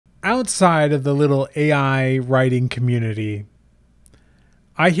outside of the little AI writing community,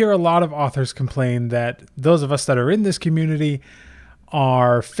 I hear a lot of authors complain that those of us that are in this community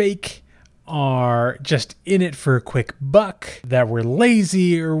are fake, are just in it for a quick buck, that we're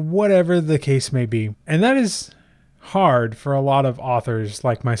lazy, or whatever the case may be. And that is hard for a lot of authors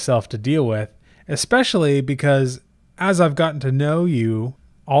like myself to deal with, especially because as I've gotten to know you,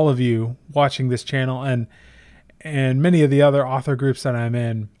 all of you watching this channel and many of the other author groups that I'm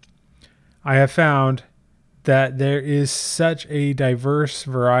in, I have found that there is such a diverse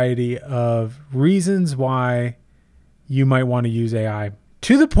variety of reasons why you might want to use AI,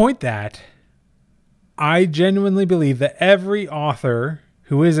 to the point that I genuinely believe that every author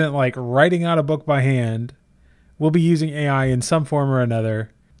who isn't like writing out a book by hand will be using AI in some form or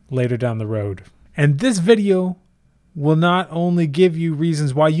another later down the road. And this video will not only give you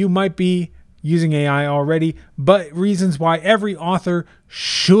reasons why you might be using AI already, but reasons why every author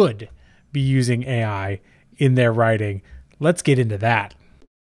should be using AI in their writing. Let's get into that.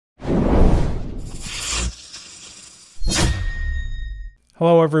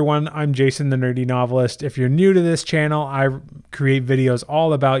 Hello everyone, I'm Jason the Nerdy Novelist. If you're new to this channel, I create videos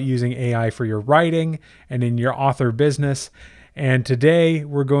all about using AI for your writing and in your author business. And today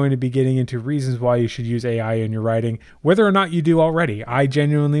we're going to be getting into reasons why you should use AI in your writing, whether or not you do already. I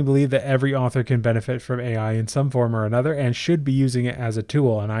genuinely believe that every author can benefit from AI in some form or another and should be using it as a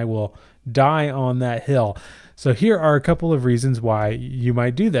tool, and I will die on that hill. So here are a couple of reasons why you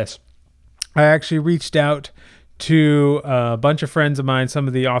might do this. I actually reached out to a bunch of friends of mine, some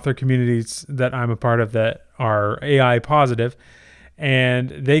of the author communities that I'm a part of that are AI positive, and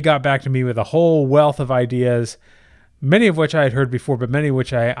they got back to me with a whole wealth of ideas, many of which I had heard before, but many of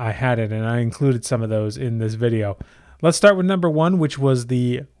which I hadn't, and I included some of those in this video. Let's start with number one, which was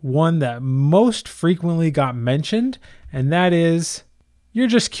the one that most frequently got mentioned, and that is you're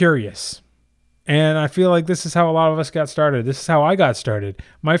just curious. And I feel like this is how a lot of us got started. This is how I got started.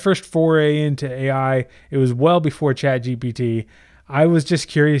 My first foray into AI, it was well before ChatGPT. I was just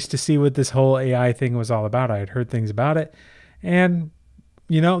curious to see what this whole AI thing was all about. I had heard things about it. And,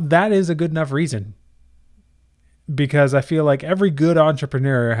 you know, that is a good enough reason. Because I feel like every good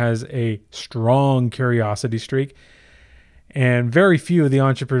entrepreneur has a strong curiosity streak. And very few of the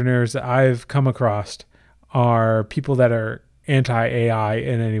entrepreneurs that I've come across are people that are anti-AI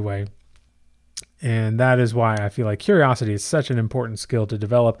in any way. And that is why I feel like curiosity is such an important skill to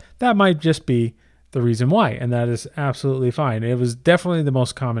develop. That might just be the reason why, and that is absolutely fine. It was definitely the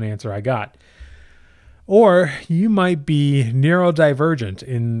most common answer I got. Or you might be neurodivergent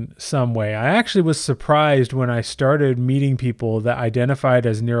in some way. I actually was surprised when I started meeting people that identified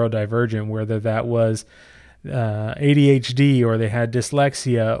as neurodivergent, whether that was ADHD or they had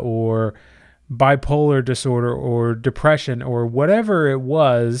dyslexia or bipolar disorder or depression or whatever it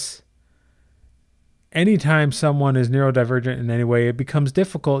was. Anytime someone is neurodivergent in any way, it becomes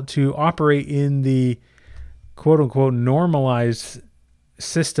difficult to operate in the quote-unquote normalized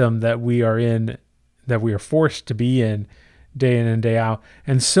system that we are in, that we are forced to be in day in and day out.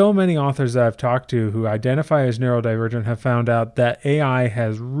 And so many authors that I've talked to who identify as neurodivergent have found out that AI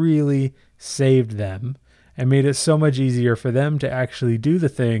has really saved them and made it so much easier for them to actually do the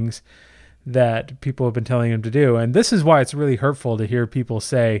things that people have been telling them to do. And this is why it's really hurtful to hear people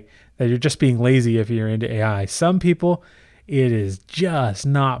say that you're just being lazy if you're into AI. Some people, it is just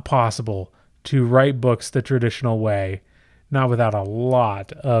not possible to write books the traditional way, not without a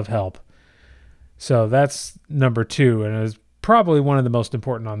lot of help. So that's number two, and it is probably one of the most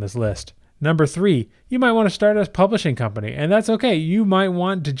important on this list. Number three, you might want to start a publishing company, and that's okay. You might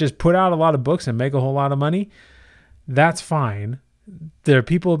want to just put out a lot of books and make a whole lot of money. That's fine. There are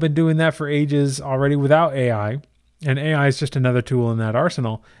people who have been doing that for ages already without AI, and AI is just another tool in that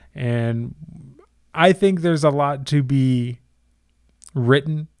arsenal. And I think there's a lot to be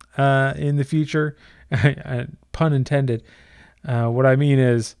written in the future, pun intended. What I mean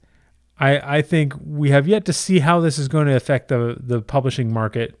is, I think we have yet to see how this is going to affect the publishing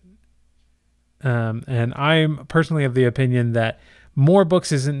market. And I'm personally of the opinion that more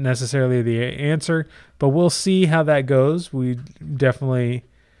books isn't necessarily the answer, but we'll see how that goes. You definitely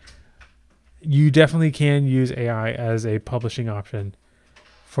can use AI as a publishing option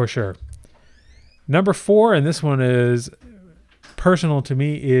for sure. Number four, and this one is personal to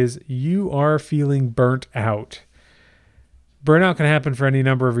me, is you are feeling burnt out. Burnout can happen for any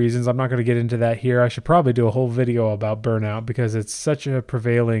number of reasons. I'm not going to get into that here. I should probably do a whole video about burnout because it's such a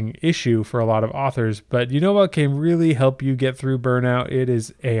prevailing issue for a lot of authors. But you know what can really help you get through burnout? It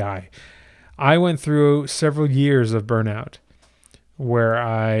is AI. I went through several years of burnout where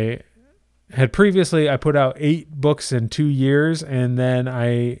I put out 8 books in 2 years, and then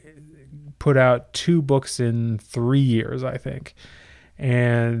I put out 2 books in 3 years, I think.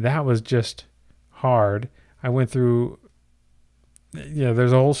 And that was just hard. I went through,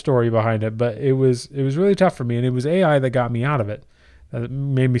 there's a whole story behind it, but it was really tough for me. And it was AI that got me out of it, that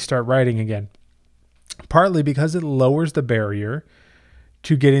made me start writing again. Partly because it lowers the barrier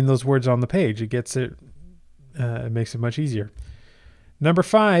to getting those words on the page. It makes it much easier. Number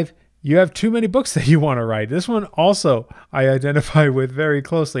 5, you have too many books that you want to write. This one also I identify with very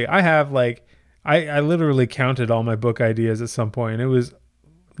closely. I have I literally counted all my book ideas at some point, and it was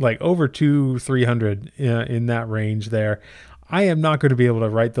like over 300 in that range there. I am not going to be able to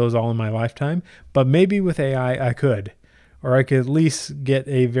write those all in my lifetime, but maybe with AI I could, or I could at least get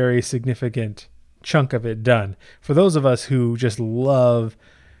a very significant chunk of it done. For those of us who just love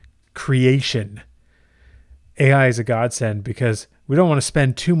creation, AI is a godsend because we don't want to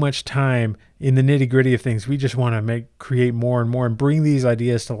spend too much time in the nitty-gritty of things. We just want to create more and more and bring these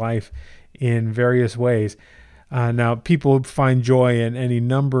ideas to life in various ways. Now, people find joy in any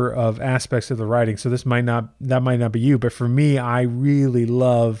number of aspects of the writing, so that might not be you. But for me, I really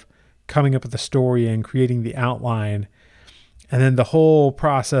love coming up with the story and creating the outline, and then the whole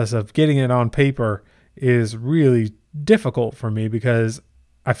process of getting it on paper is really difficult for me because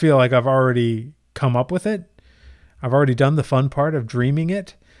I feel like I've already come up with it. I've already done the fun part of dreaming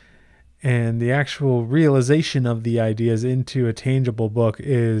it, and the actual realization of the ideas into a tangible book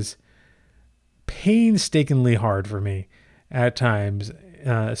is painstakingly hard for me at times,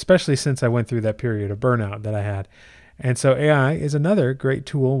 especially since I went through that period of burnout that I had. And so AI is another great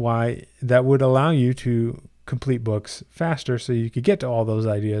tool that would allow you to complete books faster so you could get to all those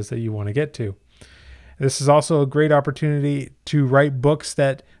ideas that you want to get to. This is also a great opportunity to write books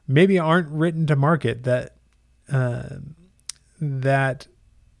that maybe aren't written to market, that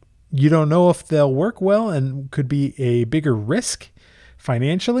you don't know if they'll work well and could be a bigger risk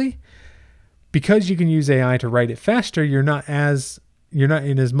financially. Because you can use AI to write it faster, you're not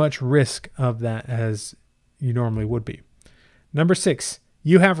in as much risk of that as you normally would be. Number 6,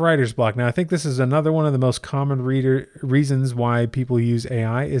 you have writer's block. Now, I think this is another one of the most common reasons why people use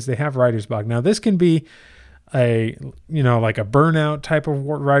AI is they have writer's block. Now, this can be like a burnout type of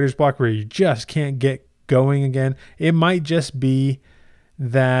writer's block where you just can't get going again. It might just be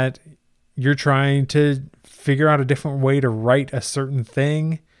that you're trying to figure out a different way to write a certain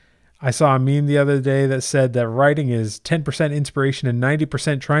thing. I saw a meme the other day that said that writing is 10% inspiration and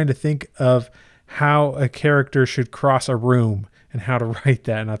 90% trying to think of how a character should cross a room and how to write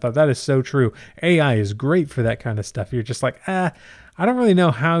that. And I thought that is so true. AI is great for that kind of stuff. You're just like, I don't really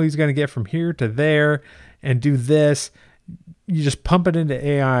know how he's going to get from here to there and do this. You just pump it into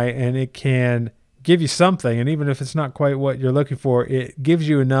AI and it can give you something. And even if it's not quite what you're looking for, it gives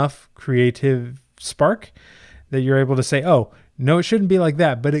you enough creative spark that you're able to say, oh, no, it shouldn't be like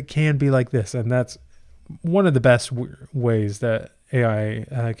that, but it can be like this. And that's one of the best ways that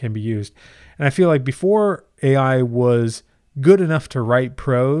AI can be used. And I feel like before AI was good enough to write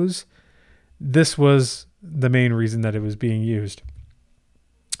prose, this was the main reason that it was being used.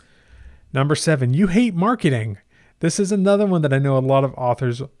 Number 7, you hate marketing. This is another one that I know a lot of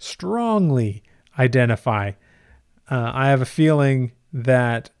authors strongly identify. I have a feeling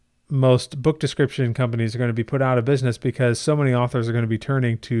that most book description companies are going to be put out of business because so many authors are going to be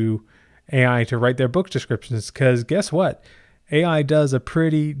turning to AI to write their book descriptions. Because guess what? AI does a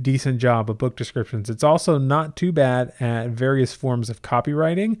pretty decent job of book descriptions. It's also not too bad at various forms of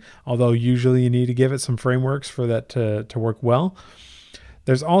copywriting, although usually you need to give it some frameworks for that to work well.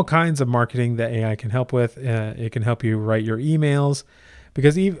 There's all kinds of marketing that AI can help with. It can help you write your emails.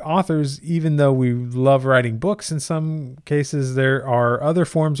 Because authors, even though we love writing books, in some cases there are other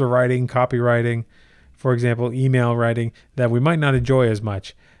forms of writing, copywriting, for example, email writing, that we might not enjoy as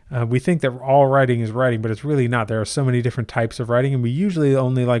much. We think that all writing is writing, but it's really not. There are so many different types of writing, and we usually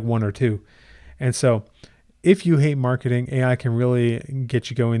only like one or two. And so if you hate marketing, AI can really get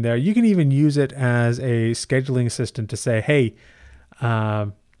you going there. You can even use it as a scheduling assistant to say, hey,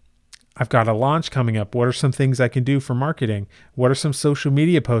 I've got a launch coming up. What are some things I can do for marketing? What are some social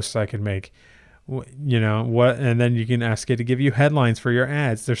media posts I can make? And then you can ask it to give you headlines for your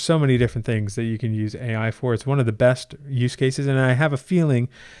ads. There's so many different things that you can use AI for. It's one of the best use cases. And I have a feeling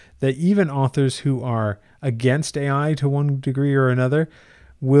that even authors who are against AI to one degree or another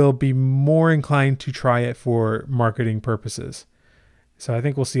will be more inclined to try it for marketing purposes. So I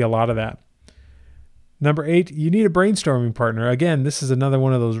think we'll see a lot of that. Number 8, you need a brainstorming partner. Again, this is another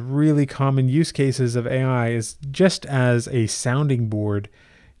one of those really common use cases of AI, is just as a sounding board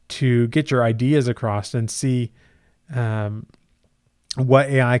to get your ideas across and see what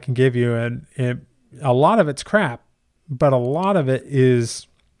AI can give you. And a lot of it's crap, but a lot of it is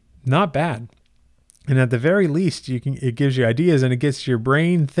not bad. And at the very least, it gives you ideas and it gets your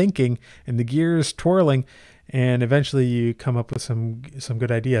brain thinking and the gears twirling, and eventually you come up with some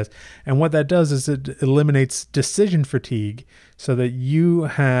good ideas. And what that does is it eliminates decision fatigue so that you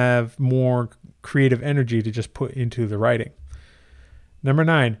have more creative energy to just put into the writing. Number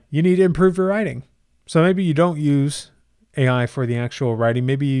 9, you need to improve your writing. So maybe you don't use AI for the actual writing.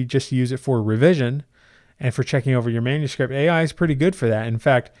 Maybe you just use it for revision and for checking over your manuscript. AI is pretty good for that. In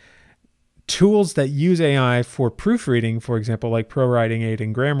fact, tools that use AI for proofreading, for example, like ProWriting 8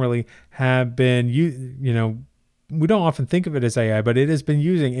 and Grammarly, have been, we don't often think of it as AI, but it has been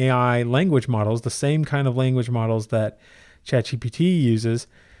using AI language models, the same kind of language models that ChatGPT uses,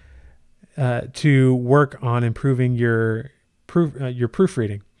 to work on improving your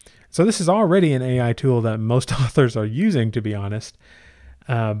proofreading. So this is already an AI tool that most authors are using, to be honest,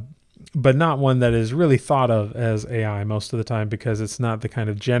 but not one that is really thought of as AI most of the time, because it's not the kind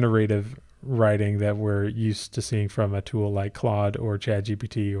of generative writing that we're used to seeing from a tool like Claude or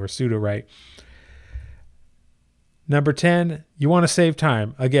ChatGPT or Sudowrite. Number 10, you want to save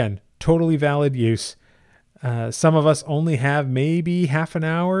time. Again, totally valid use. Some of us only have maybe half an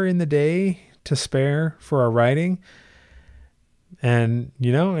hour in the day to spare for our writing. And,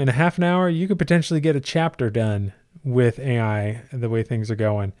 in a half an hour, you could potentially get a chapter done with AI the way things are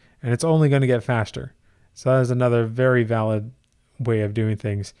going. And it's only going to get faster. So that is another very valid way of doing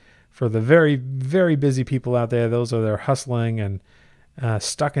things. For the very, very busy people out there, those are hustling and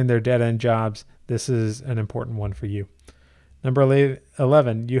stuck in their dead-end jobs, this is an important one for you. Number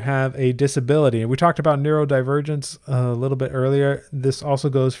 11, you have a disability. And we talked about neurodivergence a little bit earlier. This also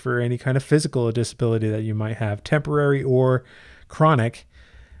goes for any kind of physical disability that you might have, temporary or chronic.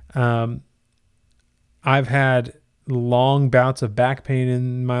 I've had long bouts of back pain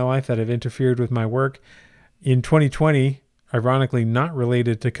in my life that have interfered with my work. In 2020, ironically not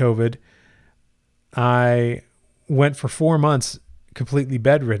related to COVID, I went for 4 months completely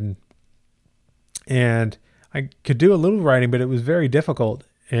bedridden. And I could do a little writing, but it was very difficult.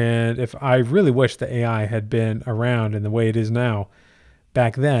 And if I really wish the AI had been around in the way it is now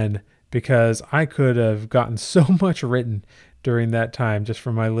back then, because I could have gotten so much written during that time just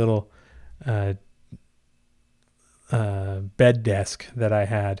from my little bed desk that I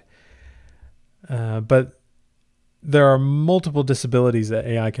had. But there are multiple disabilities that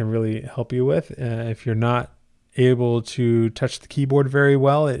AI can really help you with. If you're not able to touch the keyboard very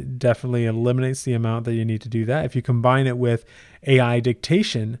well, it definitely eliminates the amount that you need to do that. If you combine it with AI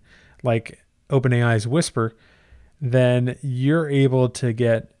dictation, like OpenAI's Whisper, then you're able to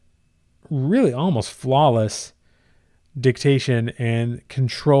get really almost flawless dictation and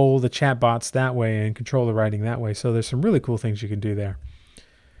control the chatbots that way and control the writing that way. So there's some really cool things you can do there.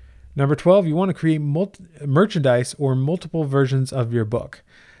 Number 12, you want to create merchandise or multiple versions of your book.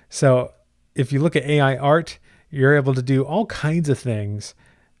 So if you look at AI art, you're able to do all kinds of things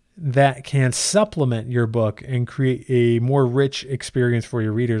that can supplement your book and create a more rich experience for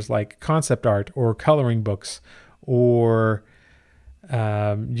your readers, like concept art or coloring books, or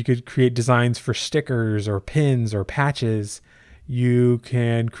you could create designs for stickers or pins or patches. You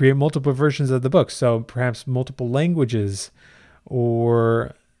can create multiple versions of the book, so perhaps multiple languages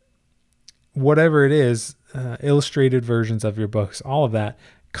or whatever it is, illustrated versions of your books, all of that.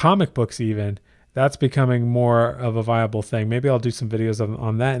 Comic books even, that's becoming more of a viable thing. Maybe I'll do some videos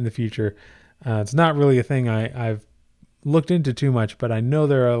on that in the future. It's not really a thing I've looked into too much, but I know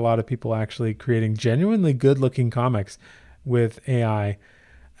there are a lot of people actually creating genuinely good-looking comics with AI,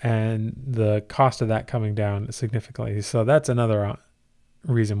 and the cost of that coming down significantly. So that's another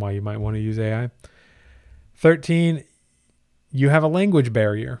reason why you might want to use AI. 13, you have a language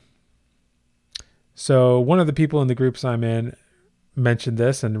barrier. So one of the people in the groups I'm in mentioned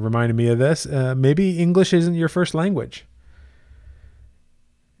this and reminded me of this. Maybe English isn't your first language.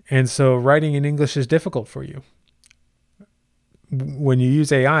 And so writing in English is difficult for you. When you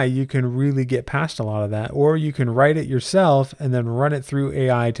use AI, you can really get past a lot of that, or you can write it yourself and then run it through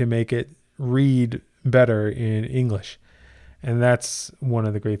AI to make it read better in English. And that's one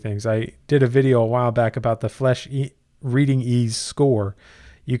of the great things. I did a video a while back about the Flesch Reading Ease score.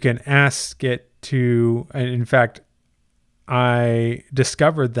 You can ask it to, and in fact, I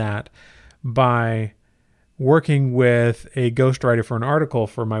discovered that by working with a ghostwriter for an article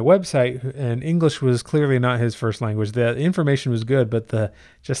for my website, and English was clearly not his first language. The information was good, but the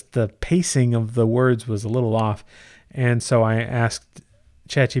pacing of the words was a little off. And so I asked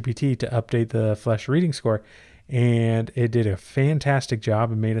ChatGPT to update the Flesch reading score, and it did a fantastic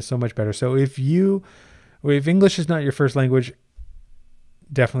job and made it so much better. So if English is not your first language,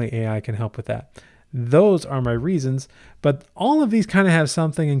 definitely AI can help with that. Those are my reasons, but all of these kind of have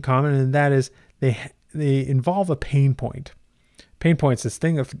something in common, and that is they involve a pain point. Pain point's this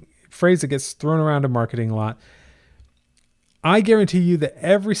phrase that gets thrown around in marketing a lot. I guarantee you that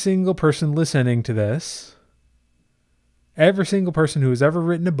every single person listening to this, every single person who has ever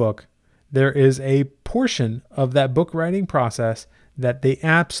written a book, there is a portion of that book writing process that they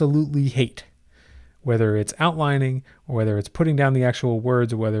absolutely hate. Whether it's outlining, or whether it's putting down the actual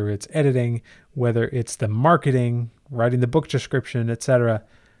words, or whether it's editing, whether it's the marketing, writing the book description, etc.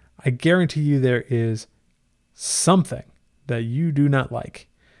 I guarantee you there is something that you do not like.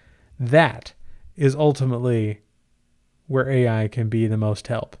 That is ultimately where AI can be the most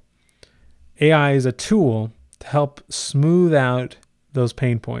help. AI is a tool to help smooth out those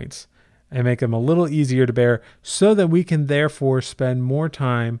pain points and make them a little easier to bear, so that we can therefore spend more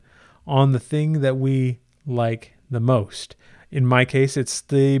time on the thing that we like the most. In my case, it's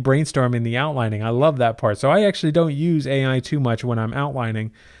the brainstorming, the outlining. I love that part. So I actually don't use AI too much when I'm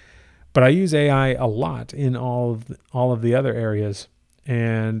outlining, but I use AI a lot in all of the other areas.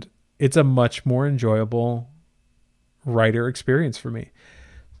 And it's a much more enjoyable writer experience for me.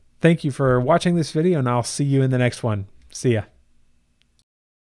 Thank you for watching this video, and I'll see you in the next one. See ya.